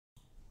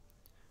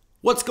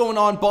What's going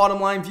on, bottom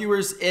line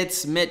viewers?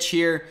 It's Mitch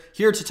here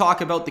to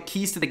talk about the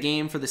keys to the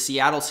game for the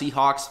Seattle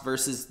Seahawks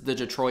versus the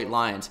Detroit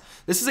Lions.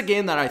 This is a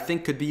game that I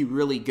think could be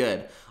really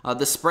good.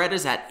 The spread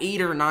is at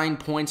 8 or 9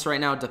 points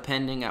right now,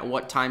 depending at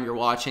what time you're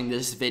watching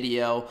this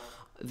video.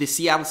 The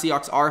Seattle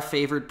Seahawks are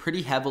favored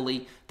pretty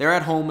heavily. They're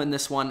at home in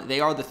this one.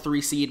 They are the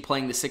 3 seed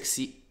playing the 6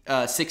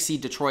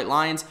 seed Detroit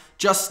Lions,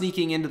 just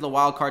sneaking into the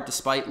wild card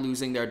despite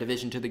losing their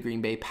division to the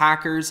Green Bay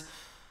Packers.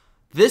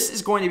 This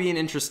is going to be an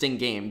interesting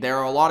game. There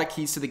are a lot of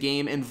keys to the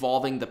game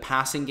involving the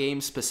passing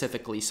game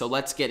specifically, so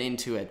let's get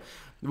into it.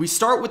 We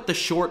start with the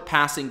short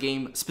passing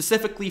game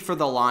specifically for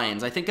the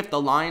Lions. I think if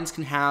the Lions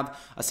can have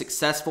a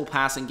successful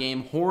passing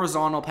game,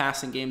 horizontal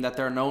passing game that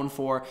they're known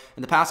for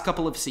in the past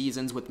couple of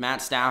seasons with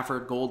Matt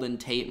Stafford, Golden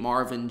Tate,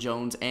 Marvin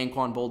Jones,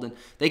 Anquan Boldin,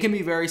 they can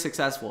be very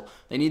successful.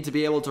 They need to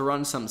be able to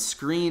run some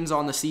screens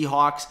on the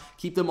Seahawks,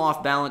 keep them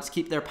off balance,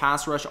 keep their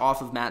pass rush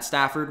off of Matt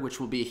Stafford, which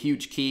will be a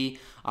huge key.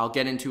 I'll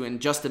get into in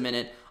just a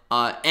minute.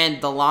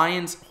 And the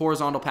Lions'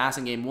 horizontal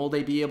passing game, will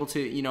they be able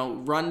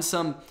to, run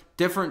some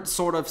different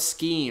sort of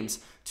schemes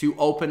to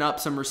open up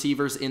some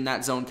receivers in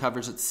that zone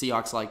coverage that the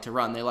Seahawks like to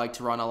run? They like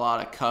to run a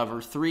lot of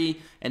cover 3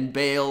 and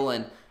bail,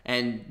 and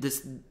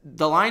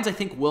the Lions, I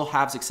think, will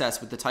have success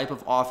with the type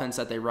of offense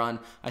that they run.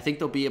 I think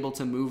they'll be able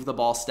to move the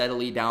ball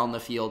steadily down the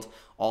field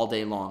all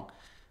day long.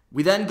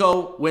 We then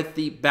go with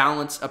the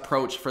balanced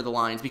approach for the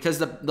Lions because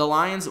the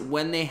Lions,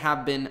 when they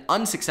have been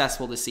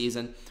unsuccessful this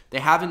season, they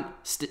haven't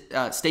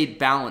stayed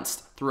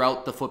balanced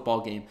throughout the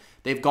football game.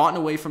 They've gotten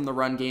away from the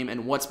run game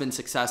and what's been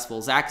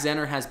successful.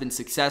 Zenner has been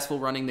successful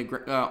running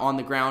on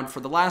the ground for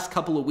the last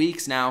couple of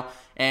weeks now,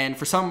 and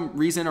for some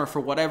reason or for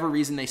whatever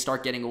reason, they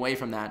start getting away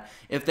from that.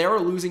 If they are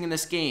losing in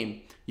this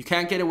game, you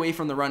can't get away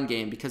from the run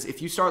game because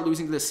if you start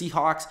losing to the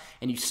Seahawks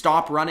and you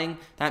stop running,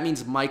 that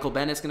means Michael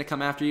Bennett's going to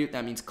come after you.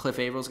 That means Cliff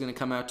Avrill's going to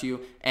come after you.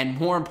 And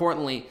more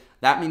importantly,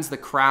 that means the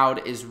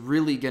crowd is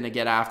really going to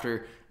get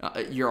after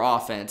your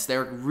offense.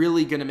 They're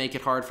really going to make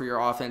it hard for your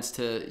offense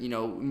to,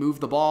 move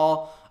the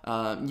ball,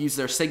 use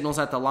their signals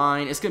at the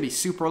line. It's going to be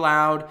super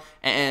loud,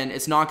 and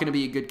it's not going to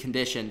be a good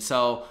condition.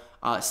 So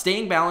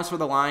staying balanced for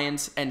the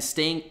Lions and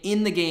staying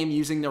in the game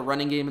using their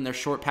running game and their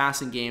short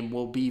passing game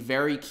will be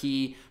very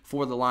key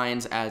for the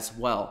Lions as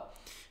well.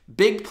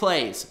 Big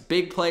plays.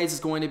 Big plays is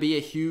going to be a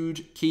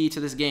huge key to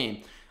this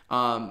game.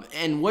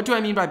 And what do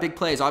I mean by big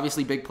plays?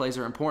 Obviously, big plays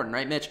are important,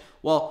 right, Mitch?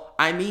 Well,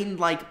 I mean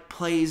like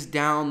plays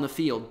down the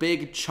field,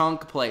 big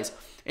chunk plays.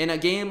 In a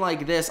game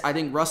like this, I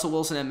think Russell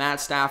Wilson and Matt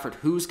Stafford,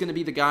 who's going to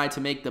be the guy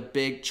to make the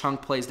big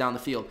chunk plays down the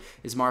field?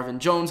 Is Marvin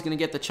Jones going to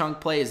get the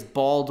chunk play? Is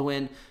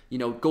Baldwin,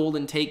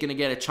 Golden Tate going to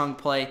get a chunk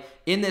play?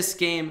 In this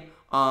game,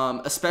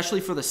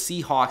 especially for the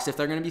Seahawks, if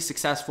they're going to be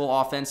successful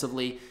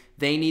offensively,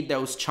 they need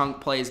those chunk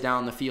plays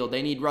down the field.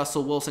 They need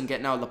Russell Wilson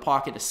getting out of the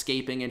pocket,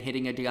 escaping, and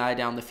hitting a guy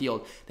down the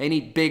field. They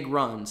need big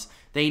runs.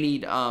 They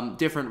need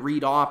different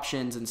read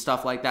options and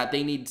stuff like that.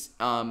 They need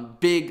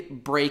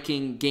big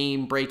breaking,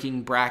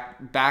 game-breaking,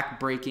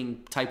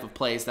 back-breaking type of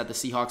plays that the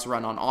Seahawks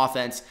run on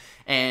offense.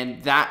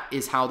 And that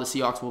is how the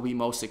Seahawks will be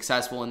most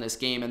successful in this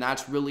game. And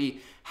that's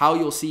really how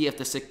you'll see if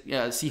the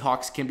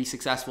Seahawks can be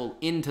successful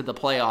into the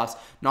playoffs,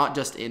 not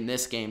just in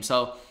this game.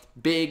 So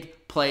big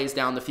plays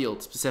down the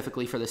field,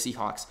 specifically for the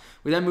Seahawks.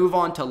 We then move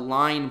on to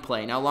line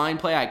play. Now, line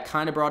play I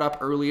kind of brought up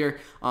earlier,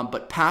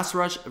 but pass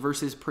rush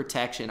versus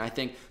protection. I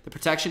think the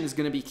protection is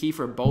going to be key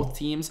for both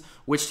teams,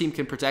 which team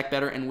can protect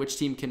better and which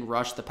team can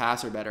rush the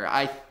passer better.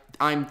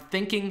 I'm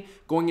thinking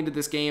going into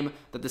this game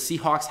that the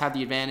Seahawks have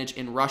the advantage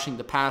in rushing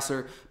the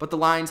passer, but the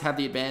Lions have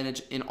the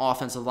advantage in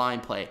offensive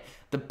line play.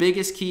 The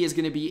biggest key is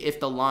going to be if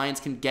the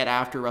Lions can get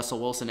after Russell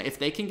Wilson. If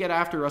they can get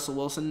after Russell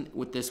Wilson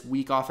with this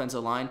weak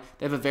offensive line,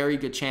 they have a very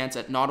good chance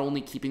at not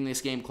only keeping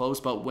this game close,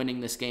 but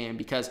winning this game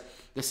because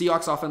the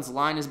Seahawks offensive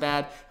line is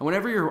bad. And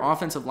whenever your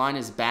offensive line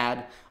is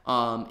bad,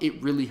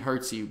 it really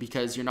hurts you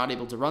because you're not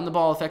able to run the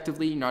ball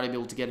effectively. You're not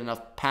able to get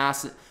enough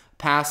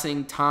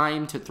passing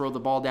time to throw the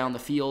ball down the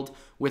field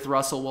with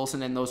Russell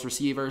Wilson and those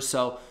receivers.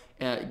 So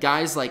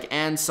guys like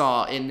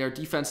Ansah and their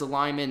defensive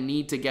linemen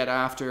need to get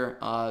after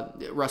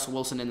Russell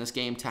Wilson in this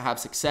game to have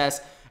success.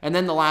 And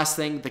then the last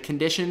thing, the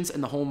conditions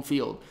and the home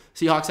field.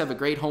 Seahawks have a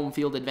great home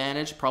field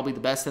advantage, probably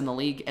the best in the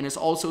league, and it's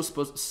also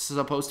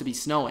supposed to be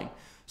snowing.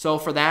 So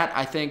for that,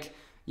 I think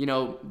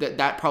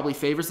that probably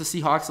favors the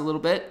Seahawks a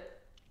little bit.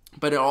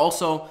 But it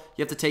also,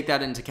 you have to take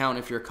that into account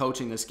if you're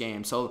coaching this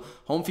game. So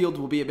home field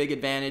will be a big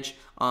advantage,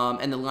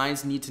 and the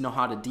Lions need to know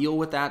how to deal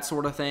with that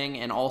sort of thing,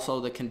 and also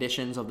the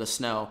conditions of the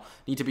snow.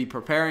 Need to be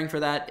preparing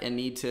for that and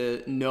need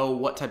to know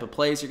what type of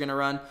plays you're going to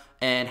run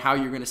and how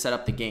you're going to set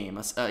up the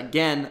game.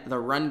 Again, the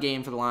run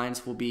game for the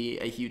Lions will be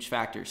a huge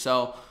factor.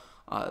 So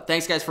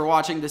thanks, guys, for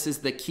watching. This is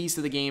the keys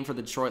to the game for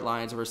the Detroit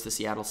Lions versus the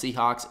Seattle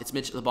Seahawks. It's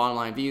Mitch of the Bottom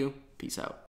Line View. Peace out.